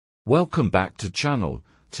Welcome back to channel.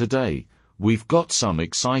 Today, we've got some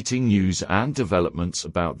exciting news and developments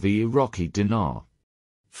about the Iraqi dinar.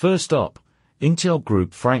 First up, Intel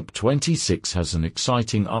Group Frank 26 has an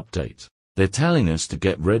exciting update. They're telling us to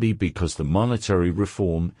get ready because the monetary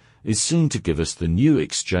reform is soon to give us the new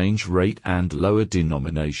exchange rate and lower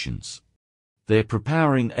denominations. They're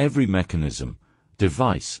preparing every mechanism,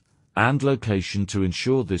 device, and location to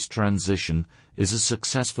ensure this transition is a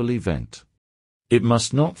successful event. It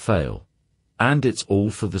must not fail. And it's all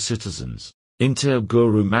for the citizens. Intel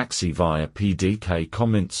guru mexc via PDK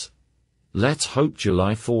comments, "Let's hope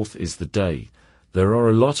July 4th is the day. There are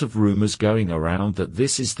a lot of rumors going around that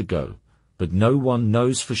this is the go, but no one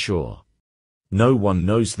knows for sure. No one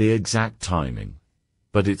knows the exact timing.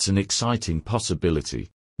 But it's an exciting possibility."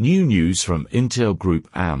 New news from Intel Group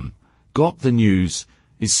got the news,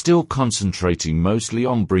 is still concentrating mostly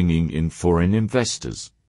on bringing in foreign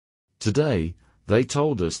investors. Today, they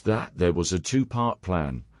told us that there was a two-part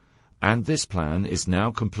plan, and this plan is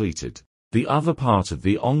now completed. The other part of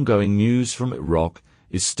the ongoing news from Iraq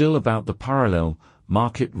is still about the parallel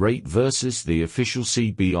market rate versus the official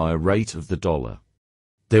CBI rate of the dollar.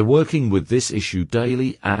 They're working with this issue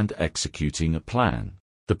daily and executing a plan.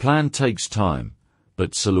 The plan takes time,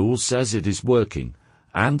 but Salul says it is working,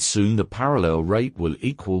 and soon the parallel rate will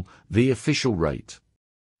equal the official rate.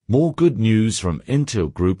 More good news from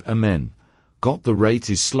Intel Group the rate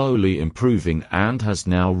is slowly improving and has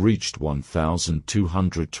now reached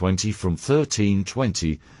 1,220 from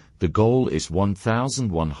 1,320. The goal is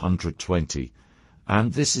 1,120,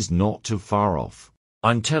 and this is not too far off.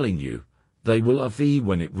 I'm telling you, they will AV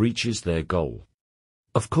when it reaches their goal.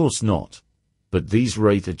 Of course not, but these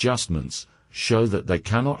rate adjustments show that they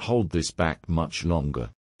cannot hold this back much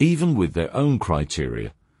longer. Even with their own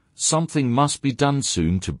criteria, something must be done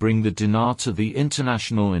soon to bring the dinar to the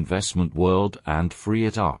international investment world and free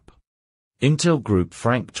it up. Intel Group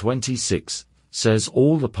Frank 26 says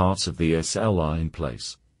all the parts of the SL are in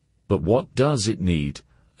place. But what does it need?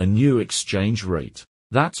 A new exchange rate.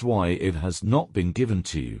 That's why it has not been given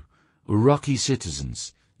to you, Iraqi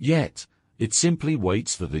citizens, yet. It simply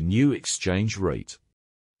waits for the new exchange rate.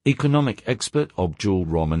 Economic expert Abdul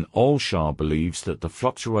Rahman Al-Shah believes that the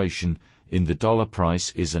fluctuation in the dollar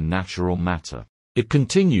price is a natural matter. It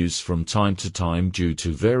continues from time to time due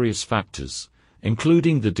to various factors,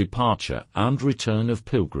 including the departure and return of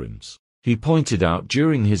pilgrims. He pointed out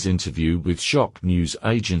during his interview with Shock News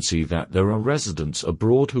Agency that there are residents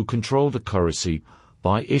abroad who control the currency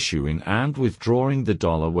by issuing and withdrawing the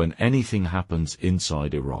dollar when anything happens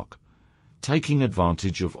inside Iraq, taking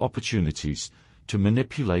advantage of opportunities to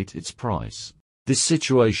manipulate its price. This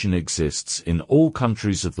situation exists in all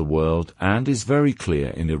countries of the world and is very clear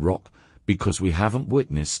in Iraq because we haven't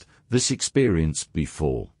witnessed this experience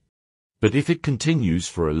before. But if it continues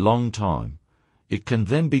for a long time, it can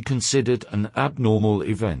then be considered an abnormal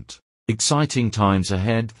event. Exciting times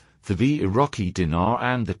ahead for the Iraqi dinar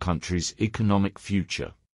and the country's economic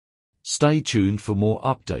future. Stay tuned for more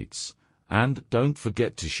updates, and don't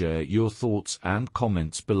forget to share your thoughts and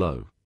comments below.